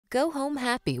Go home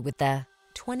happy with the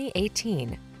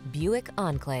 2018 Buick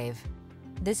Enclave.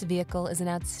 This vehicle is an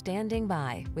outstanding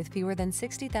buy with fewer than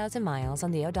 60,000 miles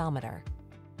on the odometer.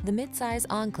 The midsize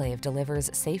Enclave delivers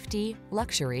safety,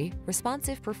 luxury,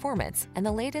 responsive performance, and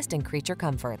the latest in creature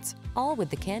comforts, all with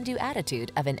the can-do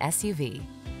attitude of an SUV.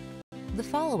 The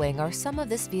following are some of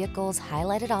this vehicle's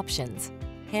highlighted options: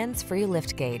 hands-free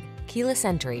liftgate, keyless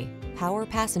entry, power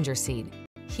passenger seat,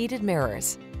 heated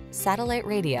mirrors, satellite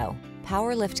radio,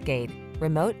 power liftgate,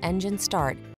 remote engine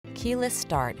start, keyless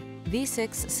start,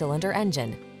 V6 cylinder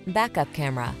engine, backup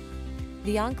camera.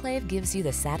 The Enclave gives you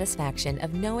the satisfaction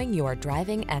of knowing you are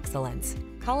driving excellence.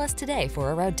 Call us today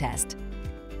for a road test.